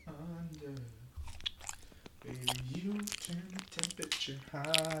Baby, you turn the temperature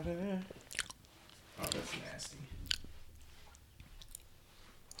hotter. Oh, that's nasty.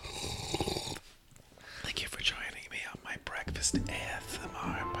 Thank you for joining me on my breakfast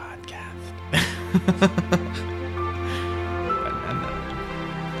ASMR podcast. Banana.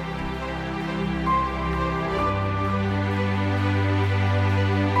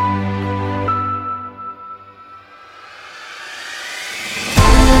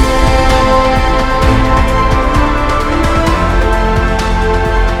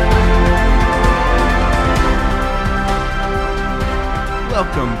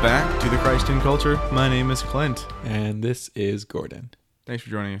 Welcome back to the Christ in Culture. My name is Clint. And this is Gordon. Thanks for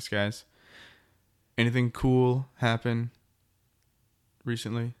joining us, guys. Anything cool happen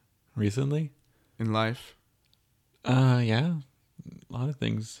recently Recently? in life? Yeah. A lot of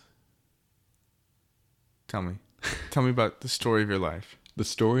things. Tell me. Tell me about the story of your life. The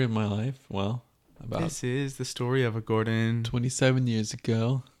story of my life, well, about This is the story of a Gordon. 27 years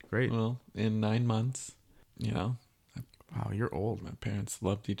ago. Great. Well, in 9 months, Wow, you're old. my parents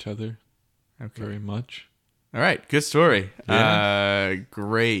loved each other Okay. very much. All right, good story. Yeah.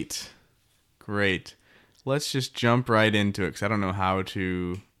 Great. Let's just jump right into it because I don't know how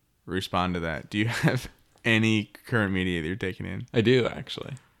to respond to that. Do you have any current media that you're taking in? I do,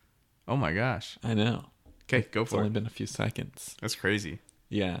 actually. Oh my gosh. I know. Okay, go It's for only it. been a few seconds. That's crazy.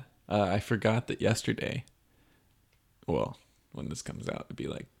 Yeah. I forgot that yesterday, well, when this comes out, it'd be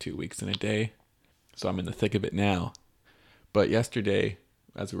like 2 weeks and a day. So I'm in the thick of it now. But yesterday,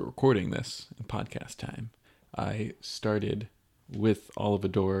 as we were recording this in podcast time, I started with Olive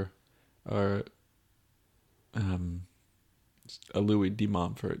Adore, or a Louis de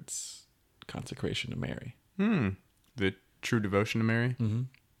Montfort's Consecration to Mary. The True Devotion to Mary. Mm-hmm.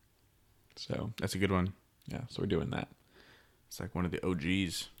 So, That's a good one. yeah, so we're doing that. It's like one of the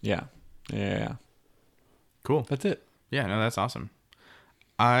OGs. Yeah. Cool. That's it. Yeah, no, that's awesome.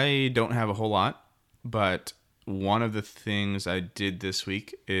 I don't have a whole lot, but one of the things I did this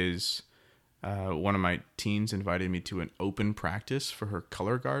week is one of my teens invited me to an open practice for her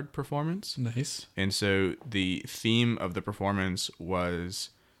color guard performance. Nice. And so the theme of the performance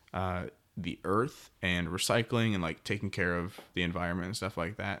was the earth and recycling and like taking care of the environment and stuff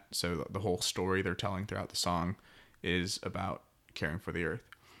like that. So the whole story they're telling throughout the song is about caring for the earth.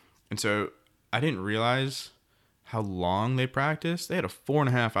 And so I didn't realize how long they practiced. They had a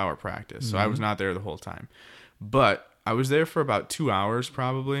 4.5 hour practice. So I was not there the whole time. But I was there for about 2 hours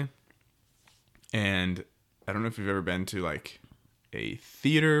probably. And I don't know if you've ever been to like a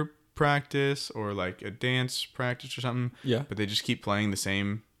theater practice or like a dance practice or something. Yeah. But they just keep playing the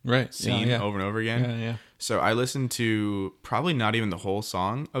same Right. scene yeah. over and over again. Yeah. So I listened to probably not even the whole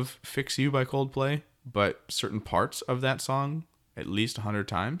song of Fix You by Coldplay, but certain parts of that song at least 100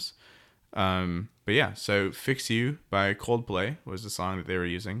 times. But yeah, so Fix You by Coldplay was the song that they were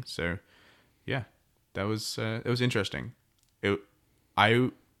using. So yeah, that was it was interesting.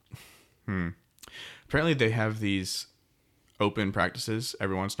 Apparently they have these open practices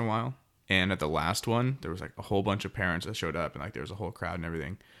every once in a while. And at the last one, there was like a whole bunch of parents that showed up and like there was a whole crowd and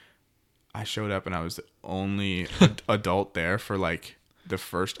everything. I showed up and I was the only adult there for like the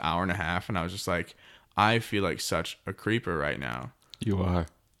first hour and a half. And I was just like, I feel like such a creeper right now. You are.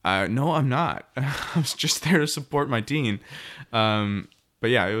 No, I'm not. I was just there to support my teen. But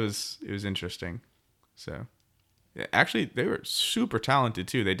yeah, it was interesting. So yeah, actually they were super talented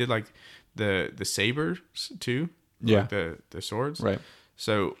too. They did like the sabers too. Yeah. Like the swords. Right.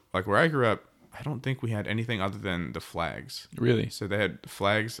 So like where I grew up, I don't think we had anything other than the flags. Really? So they had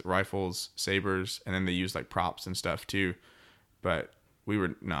flags, rifles, sabers, and then they used like props and stuff too. But we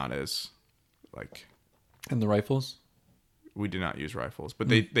were not as like And the rifles? we did not use rifles, but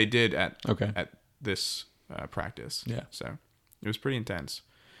they did at Okay. at this practice. Yeah. So it was pretty intense.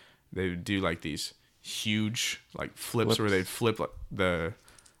 They would do like these huge like flips where they'd flip like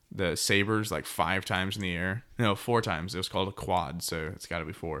the sabers like 5 times in the air. No, 4 times. It was called a quad, so it's got to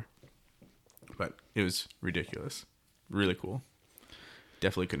be 4. But it was ridiculous. Really cool.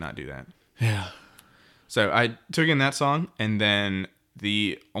 Definitely could not do that. Yeah. So I took in that song, and then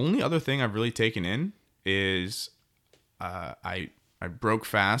the only other thing I've really taken in is I broke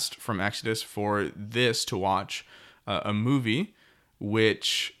fast from Exodus for this to watch a movie,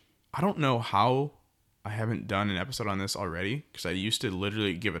 which I don't know how I haven't done an episode on this already, because I used to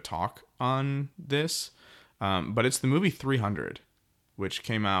literally give a talk on this. But it's the movie 300, which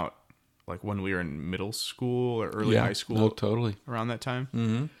came out like when we were in middle school or early high school. No, totally. Around that time.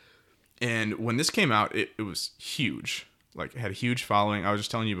 Mm-hmm. And when this came out, it was huge. Like, it had a huge following. I was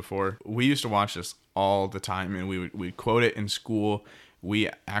just telling you before, we used to watch this all the time, and we'd quote it in school. We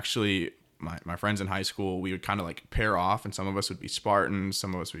actually my friends in high school, we would kind of like pair off, and some of us would be Spartans,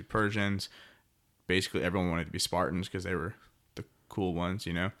 some of us would be Persians. Basically, everyone wanted to be Spartans because they were the cool ones,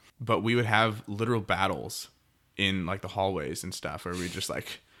 you know? But we would have literal battles in like the hallways and stuff where we just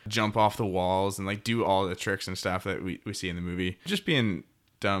like jump off the walls and like do all the tricks and stuff that we see in the movie. Just being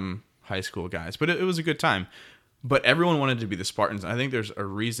dumb high school guys. But it was a good time. But everyone wanted to be the Spartans. I think there's a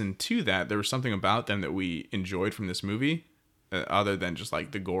reason to that. There was something about them that we enjoyed from this movie, other than just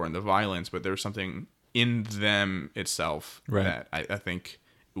like the gore and the violence. But there was something in them itself that I think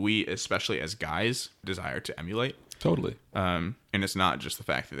we, especially as guys, desire to emulate. Totally. And it's not just the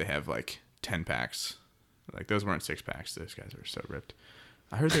fact that they have like 10 packs. Like those weren't 6 packs. Those guys are so ripped.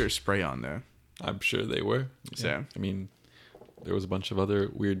 I heard they were spray on though. I'm sure they were. So yeah. I mean, there was a bunch of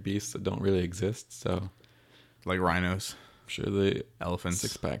other weird beasts that don't really exist. So, like rhinos. I'm sure the elephants,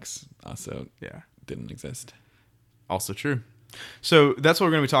 6-packs also didn't exist. Also true. So that's what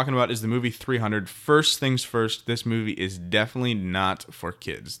we're going to be talking about is the movie 300. First things first, this movie is definitely not for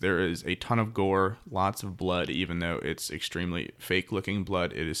kids. There is a ton of gore, lots of blood, even though it's extremely fake looking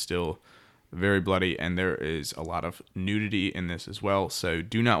blood. It is still very bloody, and there is a lot of nudity in this as well. So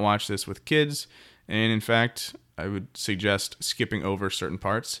do not watch this with kids. And in fact, I would suggest skipping over certain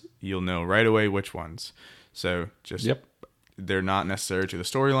parts. You'll know right away which ones. So just they're not necessary to the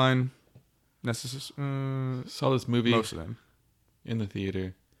storyline. Saw this movie most of them in the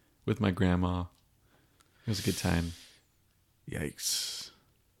theater with my grandma. It was a good time. Yikes.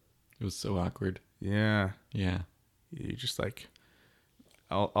 It was so awkward. Yeah. You just like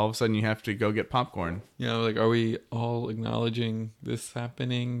all of a sudden you have to go get popcorn. Yeah, like, are we all acknowledging this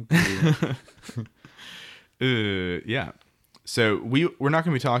happening? Yeah. So we're not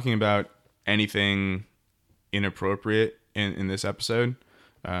going to be talking about anything inappropriate in this episode.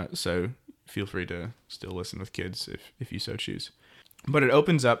 So feel free to still listen with kids if you so choose. But it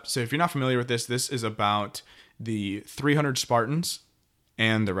opens up. So if you're not familiar with this is about the 300 Spartans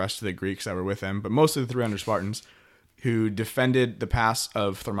and the rest of the Greeks that were with them, but mostly the 300 Spartans who defended the pass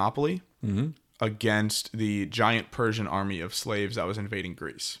of Thermopylae against the giant Persian army of slaves that was invading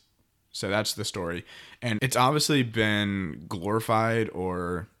Greece. So that's the story. And it's obviously been glorified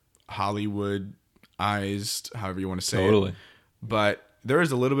or Hollywoodized, however you want to say it. But there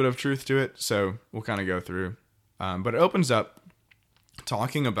is a little bit of truth to it, so we'll kind of go through. But it opens up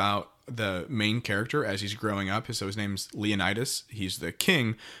talking about the main character as he's growing up. So his name's Leonidas. He's the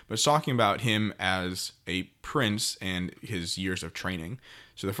king, but it's talking about him as a prince and his years of training.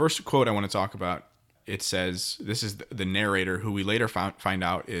 So the first quote I want to talk about, it says, this is the narrator, who we later find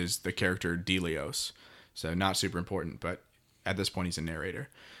out is the character Delios. So not super important, but at this point he's a narrator.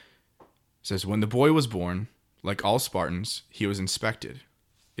 It says, when the boy was born, like all Spartans, he was inspected.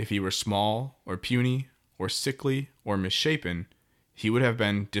 If he were small or puny or sickly or misshapen, he would have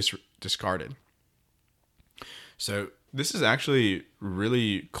been discarded. So this is actually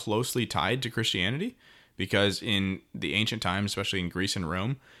really closely tied to Christianity, because in the ancient times, especially in Greece and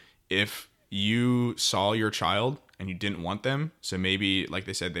Rome, if you saw your child and you didn't want them, so maybe, like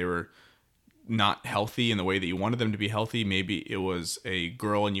they said, they were not healthy in the way that you wanted them to be healthy, maybe it was a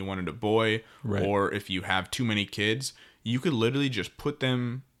girl and you wanted a boy, or if you have too many kids, you could literally just put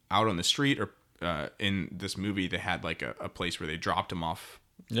them out on the street, or in this movie they had like a place where they dropped them off.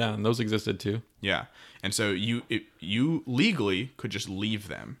 Yeah, and those existed too. Yeah, and so you legally could just leave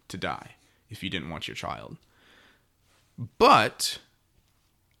them to die if you didn't want your child. But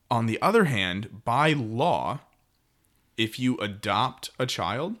on the other hand, by law, if you adopt a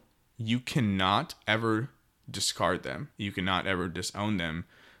child, you cannot ever discard them. You cannot ever disown them.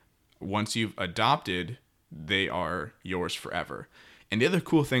 Once you've adopted, they are yours forever. And the other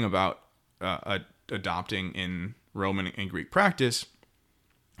cool thing about adopting in Roman and Greek practice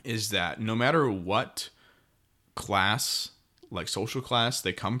is that no matter what class, like social class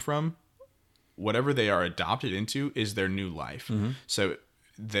they come from, whatever they are adopted into is their new life. So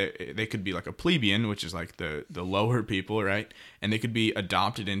they could be like a plebeian, which is like the lower people, right? And they could be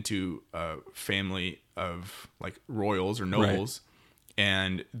adopted into a family of like royals or nobles,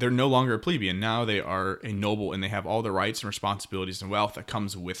 and they're no longer a plebeian. Now they are a noble, and they have all the rights and responsibilities and wealth that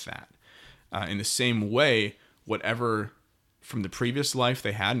comes with that. In the same way, whatever from the previous life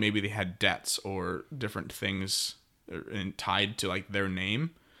they had, maybe they had debts or different things tied to like their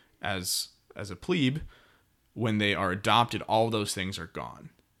name as a plebe. When they are adopted, all those things are gone.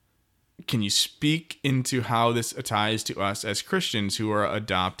 Can you speak into how this ties to us as Christians who are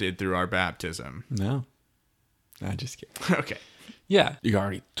adopted through our baptism? No. I just kidding. Okay. Yeah, you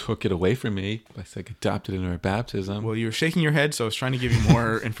already took it away from me by saying adopted in our baptism. Well, you were shaking your head, so I was trying to give you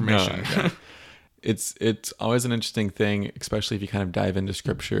more information. No, It's always an interesting thing, especially if you kind of dive into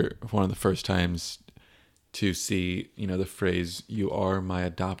scripture for one of the first times, to see, the phrase, "You are my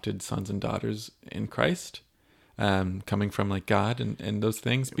adopted sons and daughters in Christ," coming from like God and those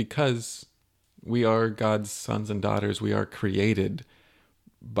things, because we are God's sons and daughters. We are created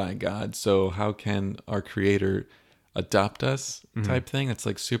by God. So how can our creator adopt us, type thing? It's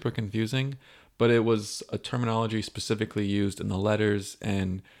like super confusing, but it was a terminology specifically used in the letters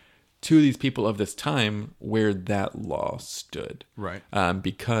and to these people of this time where that law stood. Right.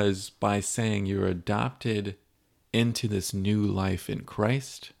 Because by saying you're adopted into this new life in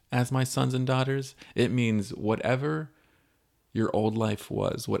Christ as my sons and daughters, it means whatever your old life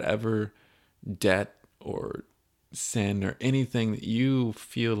was, whatever debt or sin or anything that you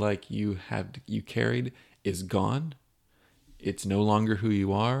feel like you carried is gone. It's no longer who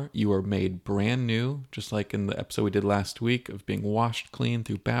you are. You are made brand new, just like in the episode we did last week of being washed clean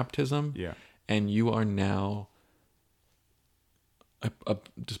through baptism. Yeah. And you are now a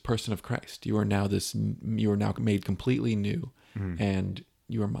just person of Christ. You are now made completely new, and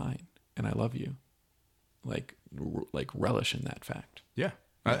you are mine, and I love you. Like relish in that fact. Yeah.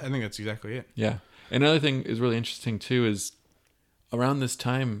 I think that's exactly it. Yeah. Another thing is really interesting too is around this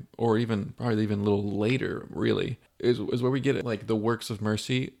time, or even probably even a little later, really, is where we get like the works of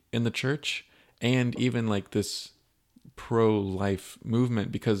mercy in the church, and even like this pro-life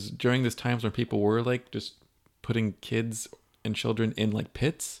movement, because during this times when people were like just putting kids and children in like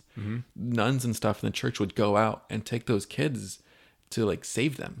pits, nuns and stuff in the church would go out and take those kids to like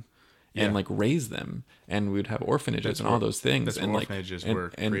save them. And Yeah. like raise them, and we'd have orphanages and all those things. That's and when like orphanages and,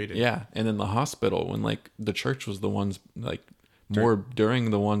 were and, created. Yeah, and then the hospital, when like the church was the ones like more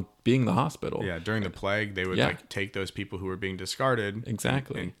during the one being the hospital. Yeah, during the plague, they would Yeah. like take those people who were being discarded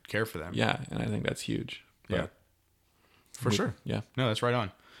Exactly. and care for them. Yeah, and I think that's huge. Yeah. For sure. Yeah. No, that's right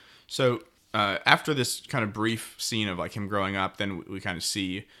on. So after this kind of brief scene of like him growing up, then we kind of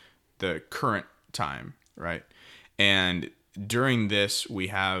see the current time, right? And during this, we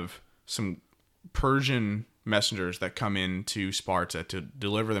have some Persian messengers that come into Sparta to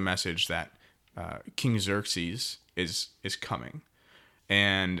deliver the message that King Xerxes is coming.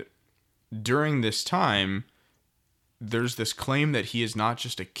 And during this time, there's this claim that he is not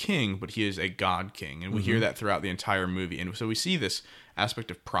just a king, but he is a god king. And we hear that throughout the entire movie. And so we see this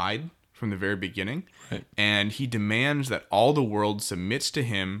aspect of pride from the very beginning. Right. And he demands that all the world submits to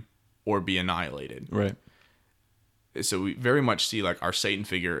him or be annihilated. Right. So we very much see like our Satan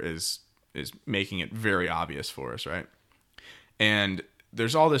figure is making it very obvious for us, right? And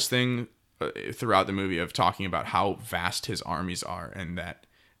there's all this thing throughout the movie of talking about how vast his armies are, and that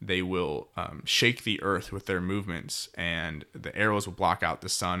they will shake the earth with their movements, and the arrows will block out the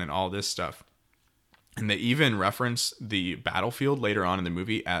sun, and all this stuff. And they even reference the battlefield later on in the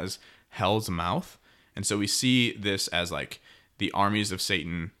movie as Hell's Mouth. And so we see this as like the armies of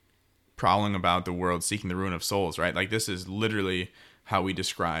Satan prowling about the world seeking the ruin of souls, right? Like this is literally how we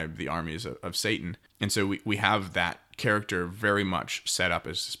describe the armies of Satan. And so we have that character very much set up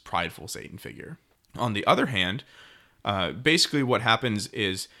as this prideful Satan figure. On the other hand, basically what happens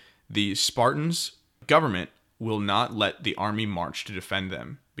is the Spartans' government will not let the army march to defend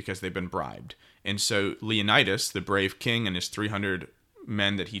them because they've been bribed. And so Leonidas, the brave king, and his 300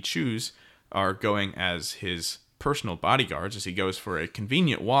 men that he chooses are going as his personal bodyguards as he goes for a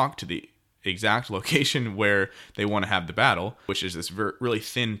convenient walk to the exact location where they want to have the battle, which is this really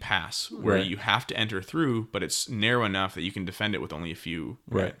thin pass where Right. you have to enter through, but it's narrow enough that you can defend it with only a few.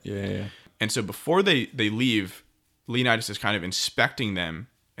 Right. Yeah. And so before they leave, Leonidas is kind of inspecting them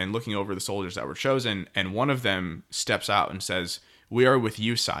and looking over the soldiers that were chosen, and one of them steps out and says, "We are with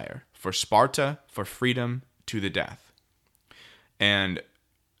you, sire, for Sparta, for freedom, to the death." And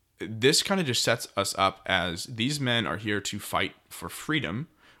this kind of just sets us up as these men are here to fight for freedom,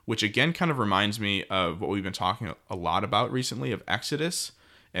 which again kind of reminds me of what we've been talking a lot about recently of Exodus,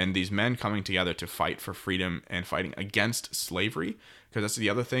 and these men coming together to fight for freedom and fighting against slavery. Because that's the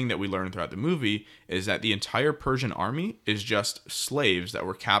other thing that we learn throughout the movie, is that the entire Persian army is just slaves that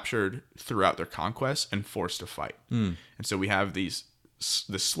were captured throughout their conquests and forced to fight. And so we have the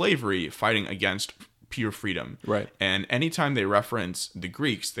slavery fighting against pure freedom. Right. And anytime they reference the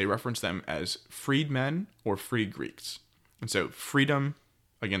Greeks, they reference them as freedmen or free Greeks. And so freedom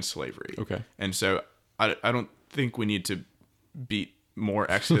against slavery. Okay. And so I don't think we need to beat more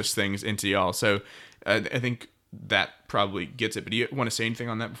Exodus things into y'all. So I think that probably gets it. But do you want to say anything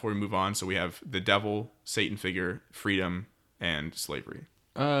on that before we move on? So we have the devil, Satan figure, freedom, and slavery.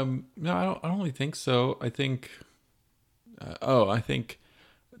 No, I don't really think so. I think, I think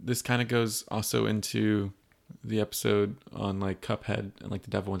this kind of goes also into the episode on like Cuphead and like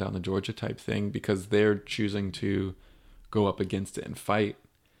the devil went down to Georgia type thing, because they're choosing to go up against it and fight.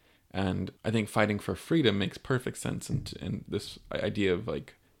 And I think fighting for freedom makes perfect sense in this idea of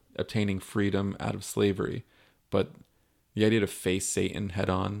like obtaining freedom out of slavery. But the idea to face Satan head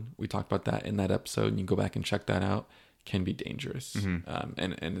on, we talked about that in that episode, and you go back and check that out, can be dangerous.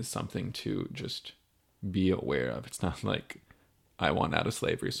 And is something to just be aware of. It's not like I want out of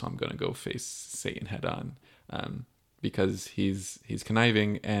slavery, so I'm going to go face Satan head on, because he's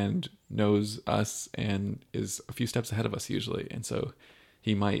conniving and knows us and is a few steps ahead of us usually. And so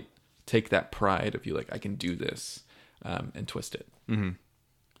he might take that pride of you, like, I can do this, and twist it.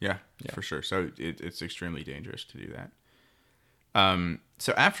 Yeah, for sure. So it's extremely dangerous to do that.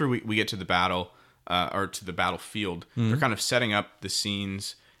 So after we get to the battle, or to the battlefield, they're kind of setting up the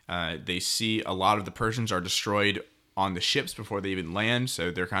scenes. They see a lot of the Persians are destroyed on the ships before they even land, so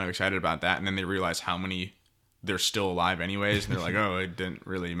they're kind of excited about that. And then they realize how many they're still alive anyways, and they're like, oh, it didn't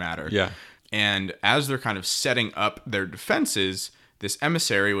really matter. Yeah. And as they're kind of setting up their defenses, this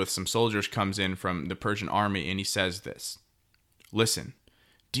emissary with some soldiers comes in from the Persian army, and he says this: "Listen,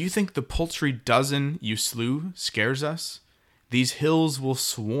 do you think the paltry dozen you slew scares us? These hills will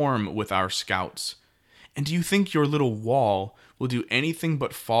swarm with our scouts. And do you think your little wall will do anything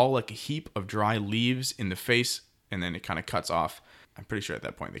but fall like a heap of dry leaves in the face?" And then it kind of cuts off. I'm pretty sure at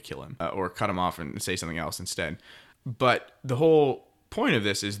that point they kill him, or cut him off and say something else instead. But the whole point of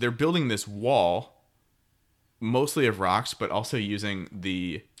this is they're building this wall, mostly of rocks, but also using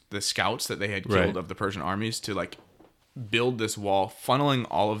the scouts that they had killed of the Persian armies to like build this wall, funneling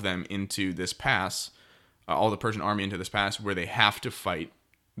all of them into this pass, all the Persian army into this pass where they have to fight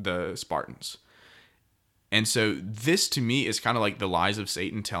the Spartans. And so this to me is kind of like the lies of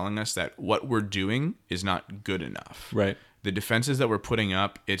Satan telling us that what we're doing is not good enough. Right. The defenses that we're putting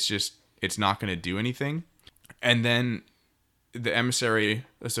up, it's not going to do anything. And then the emissary,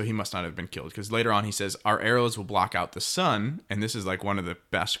 so he must not have been killed, because later on he says, "Our arrows will block out the sun." And this is like one of the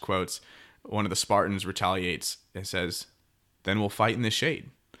best quotes. One of the Spartans retaliates and says, "Then we'll fight in the shade."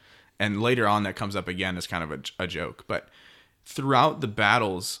 And later on that comes up again as kind of a joke. But throughout the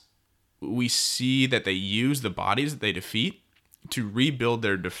battles, we see that they use the bodies that they defeat to rebuild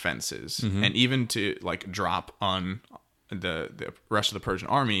their defenses, and even to like drop on the rest of the Persian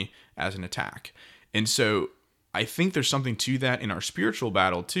army as an attack. And so I think there's something to that in our spiritual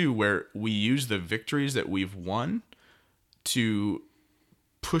battle too, where we use the victories that we've won to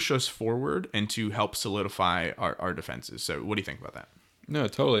push us forward and to help solidify our defenses. So what do you think about that? No,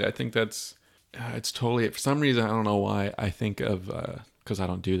 totally. I think that's, it's totally, for some reason, I don't know why I think of, because I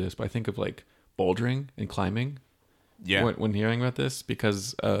don't do this, but I think of like bouldering and climbing. Yeah. When hearing about this,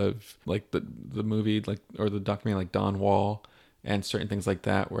 because of like the movie, like, or the documentary, like Dawn Wall and certain things like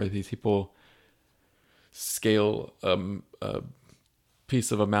that, where these people scale a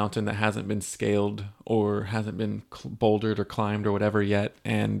piece of a mountain that hasn't been scaled or hasn't been bouldered or climbed or whatever yet,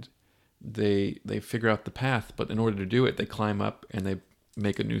 and they figure out the path, but in order to do it, they climb up and they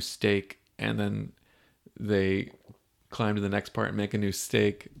make a new stake, and then they climb to the next part and make a new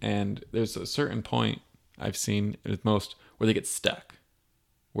stake. And there's a certain point I've seen at most where they get stuck,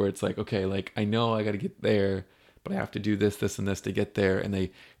 where it's like, okay, like I know I got to get there, but I have to do this and this to get there. And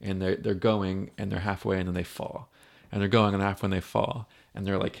they're going and they're halfway and then they fall, and they're going and halfway and they fall, and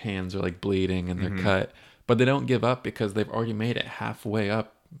their like hands are like bleeding and they're cut, but they don't give up because they've already made it halfway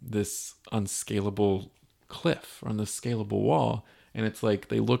up this unscalable cliff or on this scalable wall. And it's like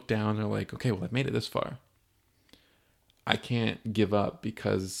they look down and they're like, okay, well, I've made it this far. I can't give up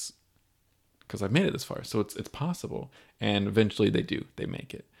because I've made it this far. So it's possible. And eventually they do. They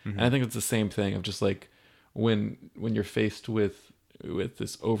make it. And I think it's the same thing of just like when you're faced with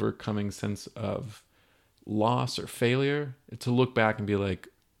this overcoming sense of loss or failure, to look back and be like,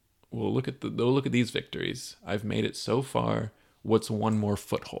 well, look at these victories. I've made it so far. What's one more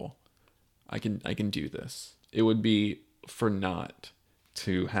foothole? I can do this. It would be for naught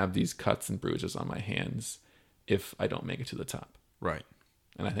to have these cuts and bruises on my hands if I don't make it to the top. Right.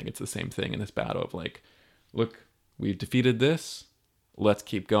 And I think it's the same thing in this battle of like, look, we've defeated this. Let's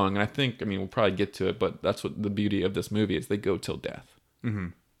keep going. And I think, we'll probably get to it, but that's what the beauty of this movie is. They go till death.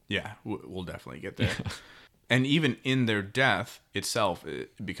 Yeah, we'll definitely get there. And even in their death itself,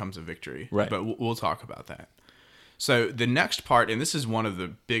 it becomes a victory. Right. But we'll talk about that. So the next part, and this is one of the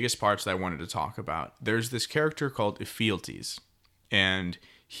biggest parts that I wanted to talk about, there's this character called Ephialtes. And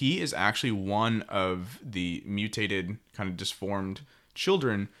he is actually one of the mutated, kind of disformed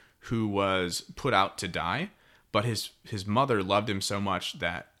children who was put out to die. But his mother loved him so much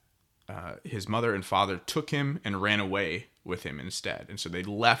that his mother and father took him and ran away with him instead. And so they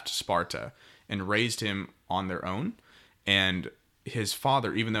left Sparta and raised him on their own. And his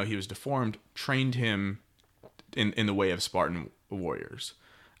father, even though he was deformed, trained him in the way of Spartan warriors.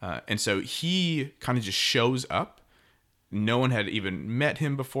 And so he kind of just shows up. No one had even met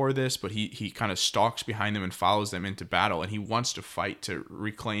him before this, but he kind of stalks behind them and follows them into battle. And he wants to fight to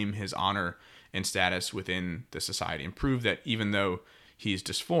reclaim his honor and status within the society and prove that even though he's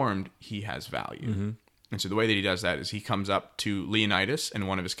disformed, he has value. Mm-hmm. And so the way that he does that is he comes up to Leonidas and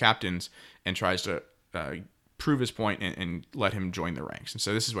one of his captains and tries to prove his point and let him join the ranks. And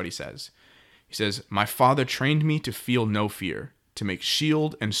so this is what he says. He says, "My father trained me to feel no fear, to make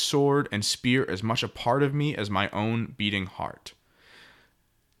shield and sword and spear as much a part of me as my own beating heart.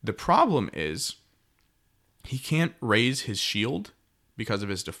 The problem is he can't raise his shield because of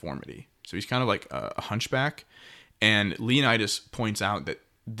his deformity. So he's kind of like a hunchback. And Leonidas points out that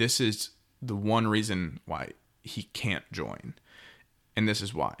this is the one reason why he can't join. And this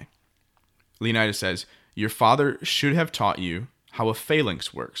is why. Leonidas says, your father should have taught you how a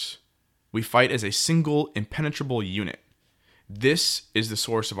phalanx works. We fight as a single impenetrable unit. This is the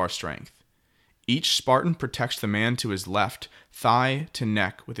source of our strength. Each Spartan protects the man to his left, thigh to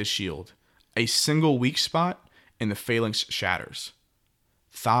neck with his shield. A single weak spot and the phalanx shatters.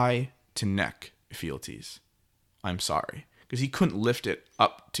 Thigh to neck, Ephialtes. I'm sorry. Because he couldn't lift it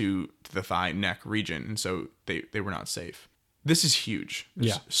up to the thigh neck region, and so they were not safe. This is huge.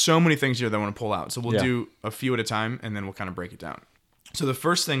 There's so many things here that I want to pull out. So we'll do a few at a time, and then we'll kind of break it down. So the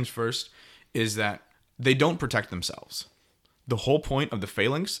first things first is that they don't protect themselves. The whole point of the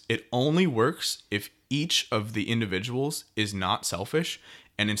phalanx, it only works if each of the individuals is not selfish,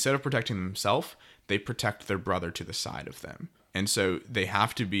 and instead of protecting themselves, they protect their brother to the side of them. And so they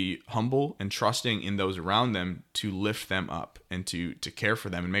have to be humble and trusting in those around them to lift them up and to care for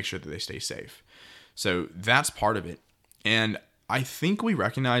them and make sure that they stay safe. So that's part of it. And I think we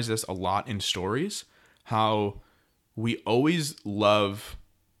recognize this a lot in stories, how we always love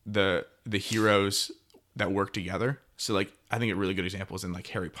the heroes that work together. So like, I think a really good example is in like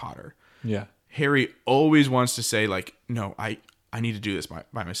Harry Potter. Yeah. Harry always wants to say like, no, I need to do this by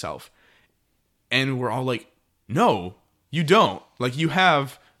myself. And we're all like, no, you don't. Like, you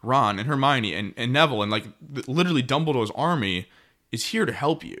have Ron and Hermione and Neville, and like literally Dumbledore's army is here to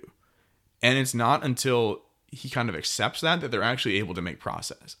help you. And it's not until he kind of accepts that they're actually able to make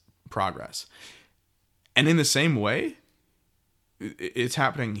progress. And in the same way, it's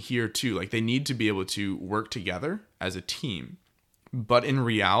happening here too. Like, they need to be able to work together as a team. But in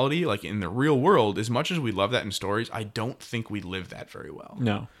reality, like in the real world, as much as we love that in stories, I don't think we live that very well.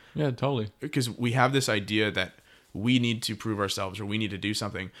 No. Yeah, totally. Because we have this idea that we need to prove ourselves or we need to do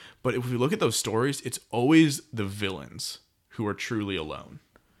something. But if we look at those stories, it's always the villains who are truly alone.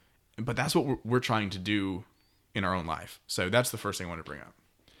 But that's what we're trying to do in our own life. So that's the first thing I want to bring up.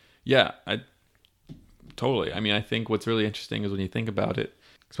 Yeah, totally. I mean, I think what's really interesting is when you think about it,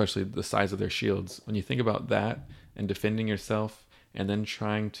 especially the size of their shields, when you think about that and defending yourself and then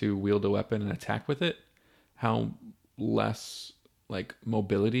trying to wield a weapon and attack with it, how less like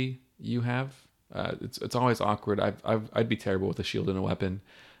mobility you have. It's always awkward. I'd be terrible with a shield and a weapon.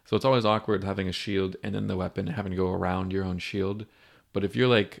 So it's always awkward having a shield and then the weapon and having to go around your own shield. But if you're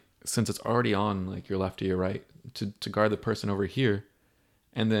like, since it's already on like your left or your right, to guard the person over here,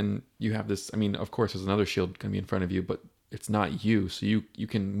 and then you have this, I mean, of course there's another shield going to be in front of you, but it's not you. So you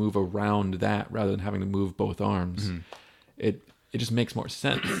can move around that rather than having to move both arms. Mm-hmm. It just makes more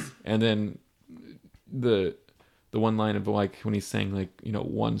sense. And then the one line of like when he's saying like, you know,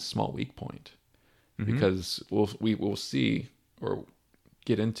 one small weak point. Mm-hmm. Because we'll see or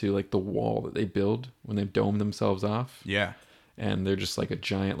get into like the wall that they build when they dome themselves off. Yeah. And they're just like a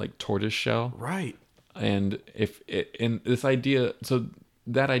giant like tortoise shell. Right. And and this idea, so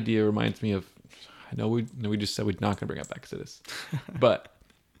that idea reminds me of, I know we just said we're not going to bring up Exodus, but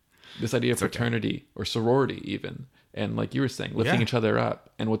this idea of fraternity or sorority even. And like you were saying, lifting each other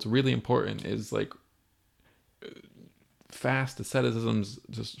up. And what's really important is like fast asceticisms,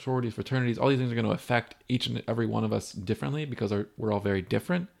 sororities, fraternities, all these things are going to affect each and every one of us differently because we're all very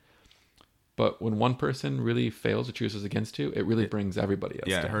different. But when one person really fails or chooses against you, it really brings everybody else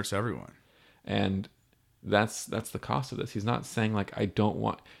down. It hurts everyone. And that's the cost of this. He's not saying like,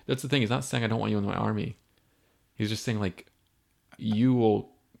 that's the thing. He's not saying I don't want you in my army. He's just saying like, you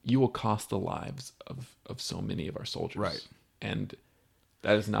will cost the lives of so many of our soldiers. Right. And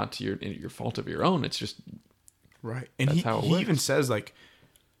that is not to your fault of your own. It's just, right. And he even says like,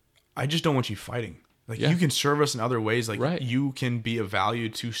 I just don't want you fighting. Like you can serve us in other ways. Like you can be of value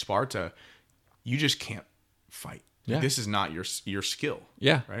to Sparta. You just can't fight. Yeah. This is not your skill.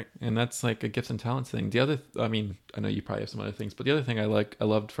 Yeah. Right. And that's like a gifts and talents thing. The other, I mean, I know you probably have some other things, but the other thing I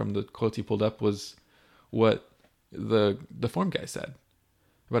loved from the quotes he pulled up was what the form guy said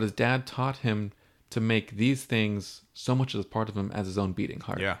about his dad taught him to make these things so much as part of him as his own beating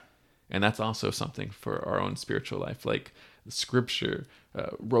heart. Yeah. And that's also something for our own spiritual life, like scripture,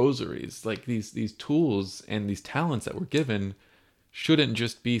 rosaries, like these tools and these talents that we're given shouldn't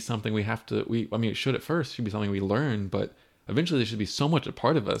just be something we have to, I mean, it should at first, should be something we learn, but eventually they should be so much a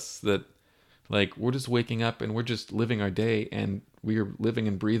part of us that like we're just waking up and we're just living our day and we're living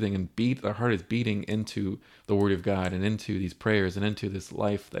and breathing and our heart is beating into the Word of God and into these prayers and into this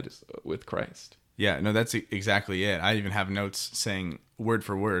life that is with Christ. Yeah, no, that's exactly it. I even have notes saying word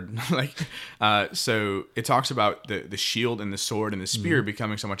for word. So it talks about the shield and the sword and the spear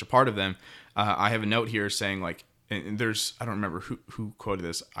becoming so much a part of them. I have a note here saying like, and there's, I don't remember who quoted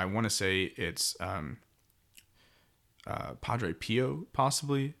this. I want to say it's Padre Pio,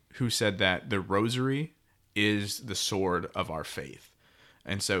 possibly, who said that the rosary is the sword of our faith.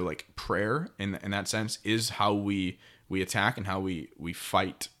 And so like prayer in that sense is how we attack and how we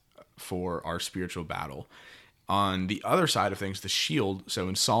fight for our spiritual battle. On the other side of things, the shield. So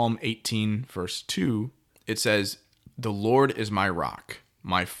in Psalm 18, verse 2, it says, "The Lord is my rock,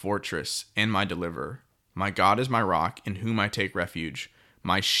 my fortress, and my deliverer. My God is my rock, in whom I take refuge,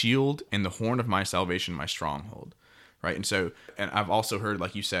 my shield and the horn of my salvation, my stronghold." Right? And so, and I've also heard,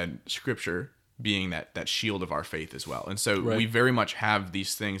 like you said, scripture being that shield of our faith as well. And so we very much have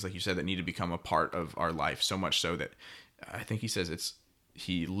these things, like you said, that need to become a part of our life, so much so that I think he says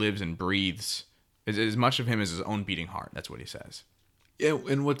he lives and breathes as much of him as his own beating heart. That's what he says. Yeah,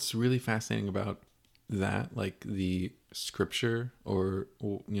 and what's really fascinating about that, like the scripture or,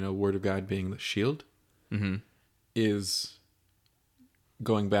 Word of God being the shield, is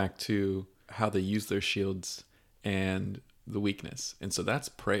going back to how they use their shields and the weakness. And so that's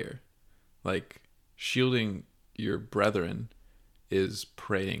prayer. Like shielding your brethren is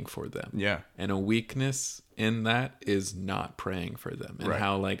praying for them. Yeah. And a weakness in that is not praying for them. And right.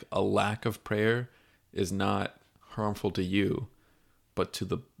 how like a lack of prayer is not harmful to you, but to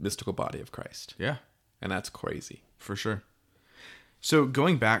the mystical body of Christ. Yeah. And that's crazy. For sure. So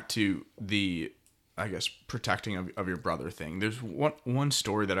going back to the, I guess, protecting of your brother thing, there's one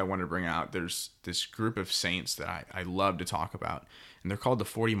story that I want to bring out. There's this group of saints that I love to talk about, and they're called the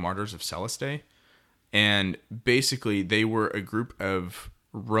 40 Martyrs of Celeste. And basically, they were a group of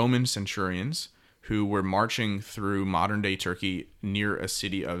Roman centurions who were marching through modern-day Turkey near a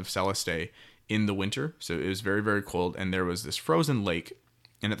city of Celeste in the winter. So it was very, very cold, and there was this frozen lake.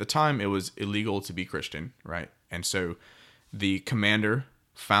 And at the time, it was illegal to be Christian, right? And so the commander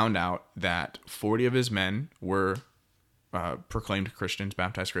found out that 40 of his men were proclaimed Christians,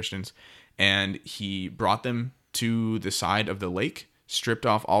 baptized Christians, and he brought them to the side of the lake, stripped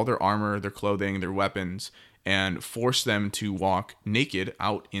off all their armor, their clothing, their weapons, and forced them to walk naked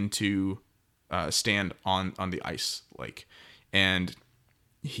out into stand on the ice lake. And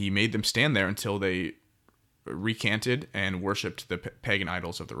he made them stand there until they recanted and worshipped the pagan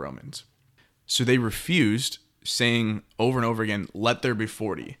idols of the Romans. So they refused, saying over and over again, "Let there be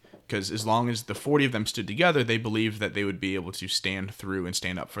 40." Because as long as the 40 of them stood together, they believed that they would be able to stand through and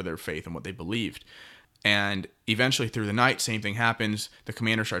stand up for their faith and what they believed. And eventually through the night, same thing happens. The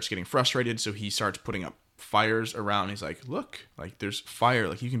commander starts getting frustrated, so he starts putting up fires around. He's like, "Look, like there's fire,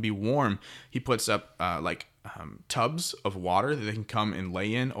 like you can be warm." He puts up tubs of water that they can come and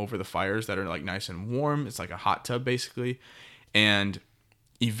lay in over the fires that are like nice and warm. It's like a hot tub basically. And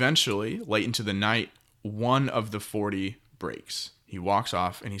eventually, late into the night, one of the 40 breaks. He walks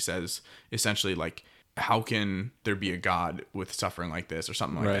off and he says essentially like, "How can there be a God with suffering like this?" or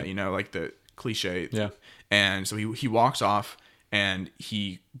something like that, like the cliche. Yeah. And so he walks off and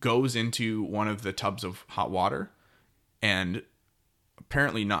he goes into one of the tubs of hot water, and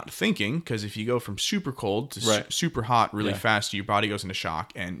apparently not thinking, because if you go from super cold to super hot really fast, your body goes into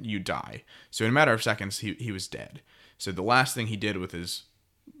shock and you die. So in a matter of seconds, he was dead. So the last thing he did with his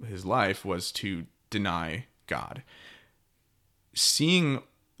life was to deny God. Seeing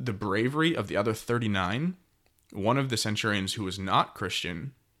the bravery of the other 39, one of the centurions who was not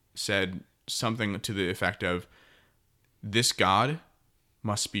Christian said something to the effect of, "This God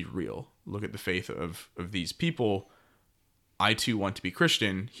must be real. Look at the faith of these people. I too want to be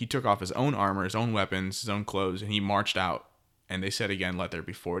Christian." He took off his own armor, his own weapons, his own clothes, and he marched out. And they said again, "Let there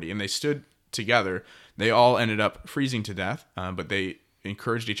be 40." And they stood together. They all ended up freezing to death, but they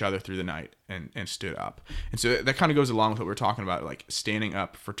encouraged each other through the night and stood up. And so that kind of goes along with what we're talking about, like standing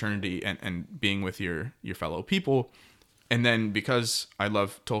up, fraternity, and being with your fellow people. And then because I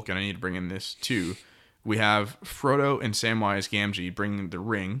love Tolkien, I need to bring in this too. we have Frodo and Samwise Gamgee bringing the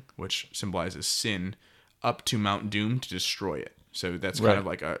ring, which symbolizes sin, up to Mount Doom to destroy it. So that's kind of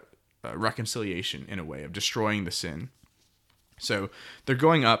like a reconciliation in a way of destroying the sin. So they're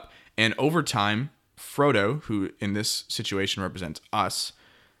going up, and over time, Frodo, who in this situation represents us,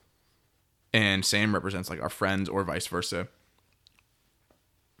 and Sam represents like our friends or vice versa,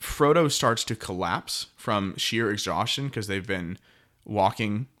 Frodo starts to collapse from sheer exhaustion because they've been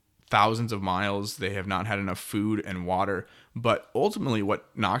walking thousands of miles. They have not had enough food and water. But ultimately what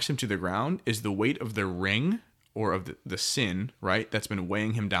knocks him to the ground is the weight of the ring, or of the sin, right? That's been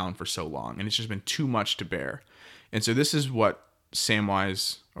weighing him down for so long. And it's just been too much to bear. And so this is what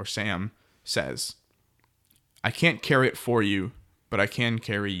Sam says. I can't carry it for you, but I can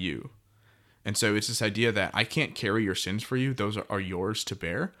carry you. And so it's this idea that I can't carry your sins for you. Those are yours to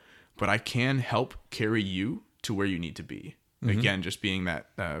bear, but I can help carry you to where you need to be. Mm-hmm. Again, just being that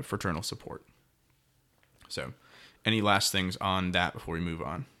fraternal support. So any last things on that before we move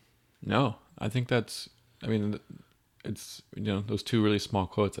on? No, I think it's, those two really small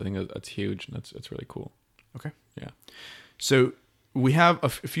quotes. I think that's huge. And that's really cool. Okay. Yeah. So we have a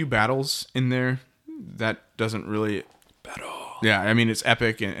few battles in there that doesn't really... Battle. Yeah, I mean, it's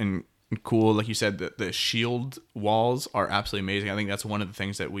epic and cool. Like you said, the shield walls are absolutely amazing. I think that's one of the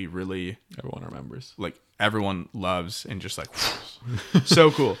things that everyone remembers. Like, everyone loves, and just like,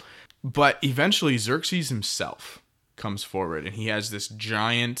 so cool. But eventually Xerxes himself comes forward, and he has this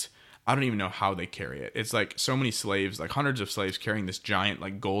giant... I don't even know how they carry it. It's like so many slaves, like hundreds of slaves carrying this giant,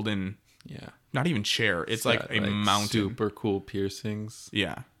 like golden... Yeah. Not even chair. It's like a mountain. Super cool piercings.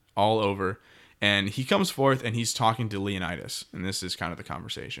 Yeah. All over. And he comes forth and he's talking to Leonidas. And this is kind of the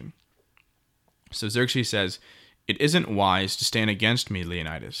conversation. So Xerxes says, "It isn't wise to stand against me,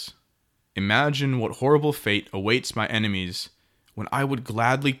 Leonidas. Imagine what horrible fate awaits my enemies when I would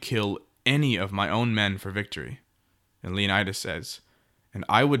gladly kill any of my own men for victory." And Leonidas says, "And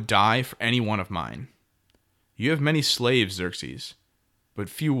I would die for any one of mine. You have many slaves, Xerxes, but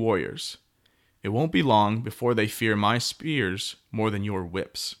few warriors. It won't be long before they fear my spears more than your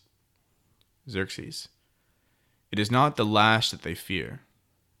whips." Xerxes, "It is not the lash that they fear.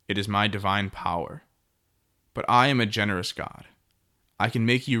 It is my divine power. But I am a generous God. I can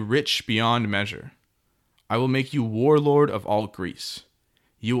make you rich beyond measure. I will make you warlord of all Greece.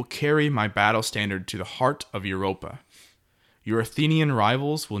 You will carry my battle standard to the heart of Europa. Your Athenian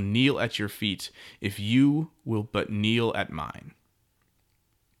rivals will kneel at your feet if you will but kneel at mine."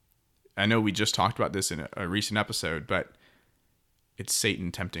 I know we just talked about this in a recent episode, but it's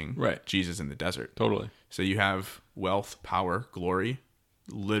Satan tempting Jesus in the desert. Totally. So you have wealth, power, glory,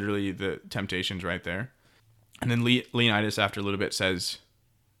 literally the temptations right there. And then Leonidas, after a little bit, says,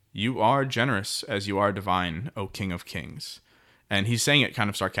 "You are generous as you are divine, O King of Kings." And he's saying it kind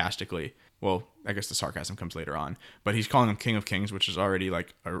of sarcastically. Well, I guess the sarcasm comes later on. But he's calling him King of Kings, which is already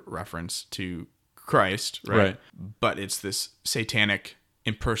like a reference to Christ, right? But it's this satanic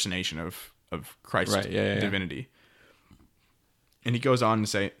impersonation of Christ's divinity. And he goes on to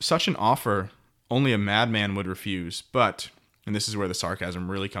say, "Such an offer only a madman would refuse, but," and this is where the sarcasm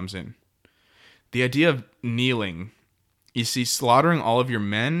really comes in, "the idea of kneeling, you see, slaughtering all of your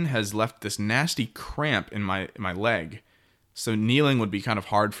men has left this nasty cramp in my leg, so kneeling would be kind of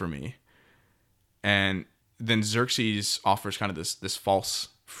hard for me." And then Xerxes offers kind of this false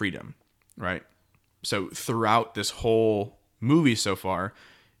freedom, right? So throughout this whole movie so far,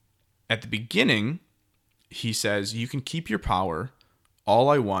 at the beginning, he says, "You can keep your power. All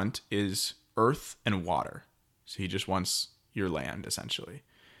I want is earth and water." So he just wants your land, essentially.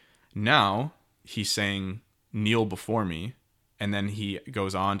 Now he's saying, "Kneel before me." And then he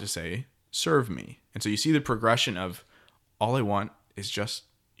goes on to say, "Serve me." And so you see the progression of, all I want is just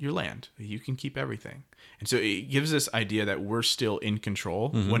your land. You can keep everything. And so it gives this idea that we're still in control,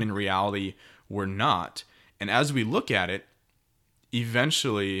 when in reality we're not. And as we look at it,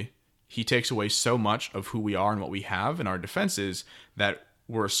 eventually he takes away so much of who we are and what we have in our defenses that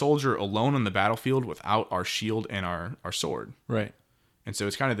we're a soldier alone on the battlefield without our shield and our sword. Right. And so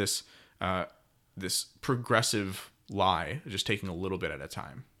it's kind of this this progressive lie, just taking a little bit at a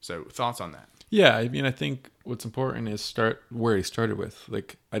time. So thoughts on that? Yeah, I mean, I think what's important is start where he started with.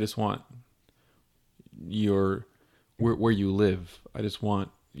 Like, I just want where you live. I just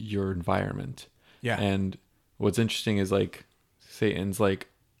want your environment. Yeah. And what's interesting is, like, Satan's like,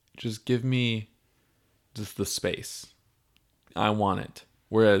 just give me just the space. I want it.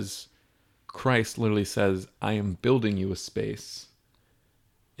 Whereas Christ literally says, I am building you a space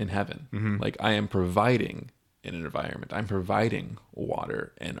in heaven. Like, I am providing in an environment. I'm providing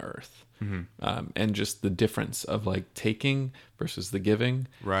water and earth. And just the difference of like taking versus the giving,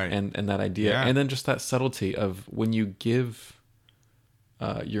 Right. and that idea, Yeah. and then just that subtlety of when you give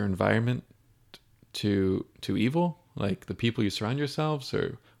your environment to evil, like the people you surround yourselves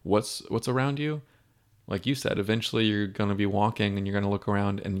or what's around you. Like you said, eventually you're going to be walking and you're going to look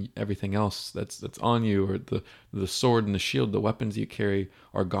around and everything else that's on you, or the sword and the shield, the weapons you carry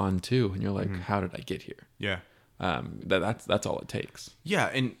are gone too. And you're like, how did I get here? Yeah. That's all it takes. Yeah,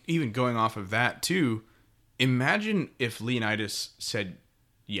 and even going off of that too, imagine if Leonidas said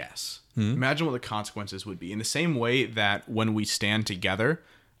yes. Imagine what the consequences would be. In the same way that when we stand together,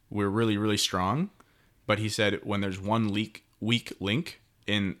 we're really, really strong. But he said when there's one weak link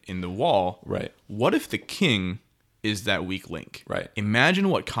in the wall, Right. what if the king is that weak link? Right. Imagine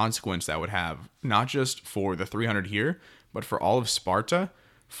what consequence that would have, not just for the 300 here, but for all of Sparta,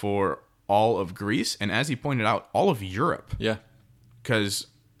 for all of Greece, and as he pointed out, all of Europe. Yeah. Because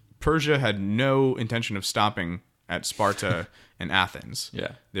Persia had no intention of stopping at Sparta and Athens.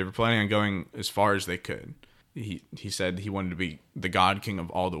 Yeah. They were planning on going as far as they could. He said he wanted to be the god king of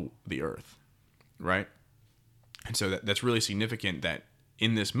all the earth, right? And so that's really significant that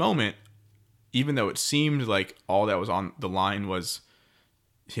in this moment, even though it seemed like all that was on the line was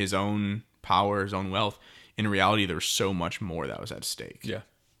his own power, his own wealth, in reality, there was so much more that was at stake. Yeah.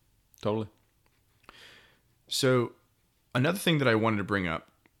 Totally. So another thing that I wanted to bring up,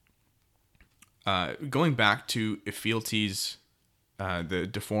 going back to Ephialtes, the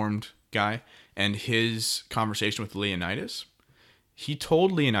deformed guy, and his conversation with Leonidas, he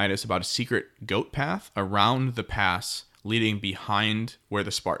told Leonidas about a secret goat path around the pass leading behind where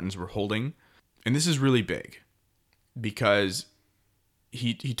the Spartans were holding. And this is really big because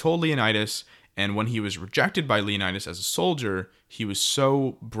he told Leonidas, and when he was rejected by Leonidas as a soldier, he was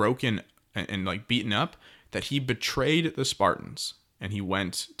so broken and like beaten up that he betrayed the Spartans and he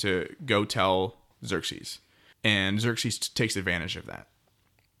went to go tell Xerxes. And Xerxes takes advantage of that.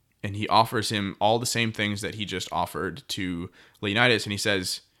 And he offers him all the same things that he just offered to Leonidas. And he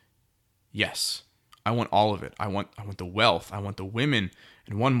says, yes, I want all of it. I want the wealth. I want the women.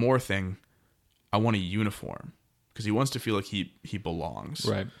 And one more thing, I want a uniform. Because he wants to feel like he belongs.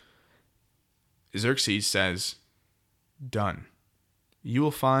 Right. Xerxes says, done. You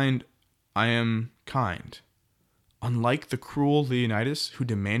will find I am kind. Unlike the cruel Leonidas who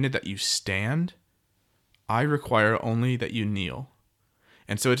demanded that you stand, I require only that you kneel.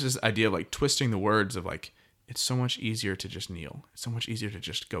 And so it's this idea of like twisting the words of like, it's so much easier to just kneel. It's so much easier to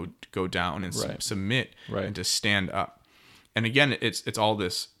just go down and Right. submit Right. and to stand up. And again, it's all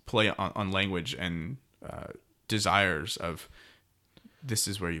this play on language and desires of this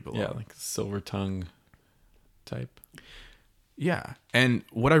is where you belong. Yeah, like silver tongue type. Yeah. And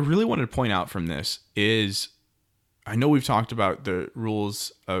what I really wanted to point out from this is I know we've talked about the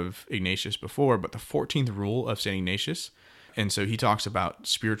rules of Ignatius before, but the 14th rule of St. Ignatius. And so he talks about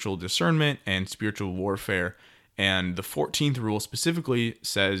spiritual discernment and spiritual warfare. And the 14th rule specifically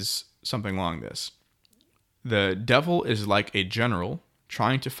says something along this. The devil is like a general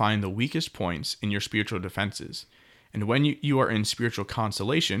trying to find the weakest points in your spiritual defenses. And when you are in spiritual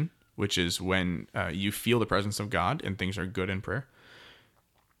consolation, which is when you feel the presence of God and things are good in prayer,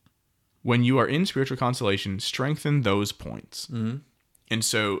 when you are in spiritual consolation, strengthen those points. Mm-hmm. And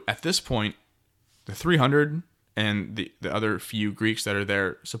so at this point, the 300 and the other few Greeks that are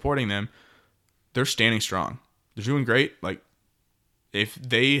there supporting them, they're standing strong. They're doing great. Like, if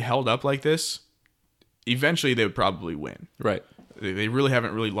they held up like this, eventually they would probably win. Right. They really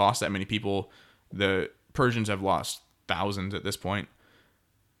haven't really lost that many people. The Persians have lost thousands at this point.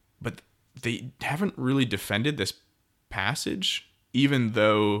 But they haven't really defended this passage, even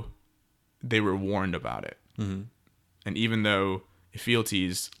though they were warned about it. Mm-hmm. And even though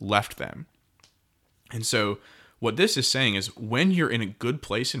Ephialtes left them. And so what this is saying is when you're in a good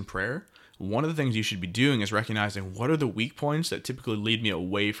place in prayer, one of the things you should be doing is recognizing what are the weak points that typically lead me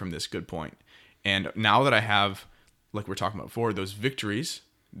away from this good point. And now that I have, like we're talking about before, those victories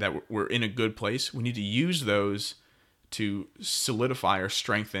that we're in a good place, we need to use those to solidify or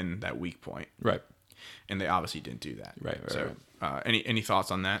strengthen that weak point. Right. And they obviously didn't do that. Right. So any thoughts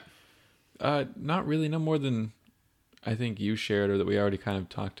on that? Not really. No more than I think you shared or that we already kind of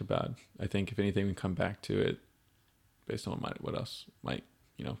talked about. I think if anything, we come back to it based on what else might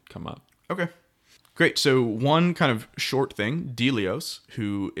come up. Okay. Great. So one kind of short thing, Delios,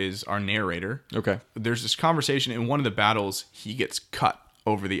 who is our narrator. Okay. There's this conversation in one of the battles, he gets cut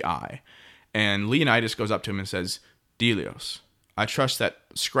over the eye. And Leonidas goes up to him and says, Delios, I trust that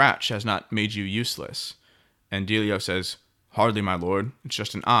scratch has not made you useless. And Delios says, hardly, my lord. It's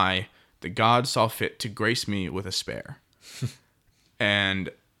just an eye, the gods saw fit to grace me with a spare. And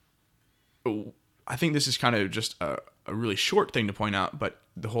I think this is kind of just a really short thing to point out, but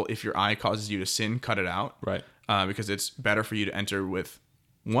the whole, if your eye causes you to sin, cut it out. Right. Because it's better for you to enter with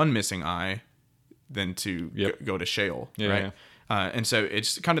one missing eye than to go to Sheol. Yeah, right. yeah. And so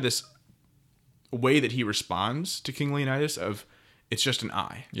it's kind of this way that he responds to King Leonidas of, it's just an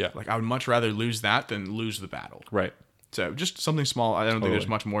eye. Yeah. Like, I would much rather lose that than lose the battle. Right. So just something small. I don't think there's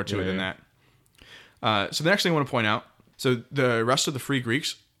much more to it than that. So the next thing I want to point out, so the rest of the free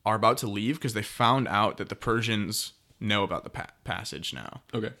Greeks are about to leave because they found out that the Persians know about the passage now.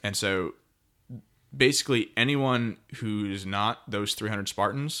 Okay. And so basically anyone who's not those 300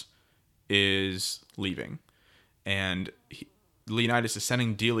 Spartans is leaving. And Leonidas is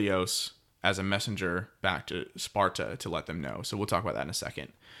sending Delios as a messenger back to Sparta to let them know. So we'll talk about that in a second.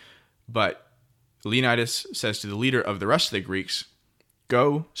 But Leonidas says to the leader of the rest of the Greeks,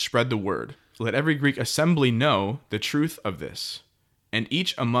 "Go, spread the word. Let every Greek assembly know the truth of this, and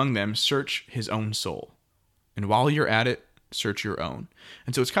each among them search his own soul. And while you're at it, search your own."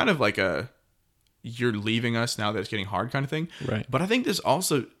 And so it's kind of like a, you're leaving us now that it's getting hard kind of thing. Right. But I think this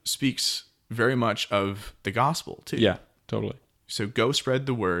also speaks very much of the gospel too. Yeah, totally. So go spread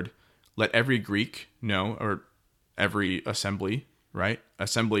the word. Let every Greek know, or every assembly, right?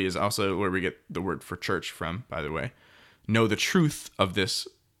 Assembly is also where we get the word for church from, by the way. Know the truth of this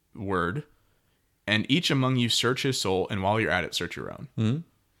word, and each among you search his soul, and while you're at it, search your own.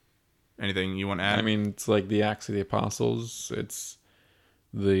 Mm-hmm. Anything you want to add? I mean, it's like the Acts of the Apostles. It's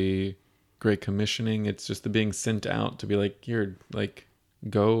the Great Commissioning. It's just the being sent out to be like, here, like,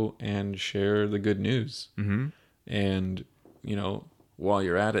 go and share the good news. Mm-hmm. And, you know, while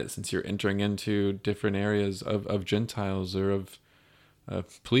you're at it, since you're entering into different areas of Gentiles or of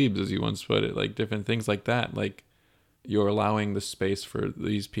plebes, as you once put it, like different things like that, like you're allowing the space for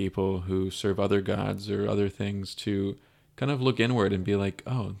these people who serve other gods or other things to kind of look inward and be like,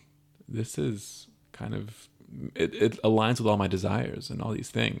 oh, this is kind of, it aligns with all my desires and all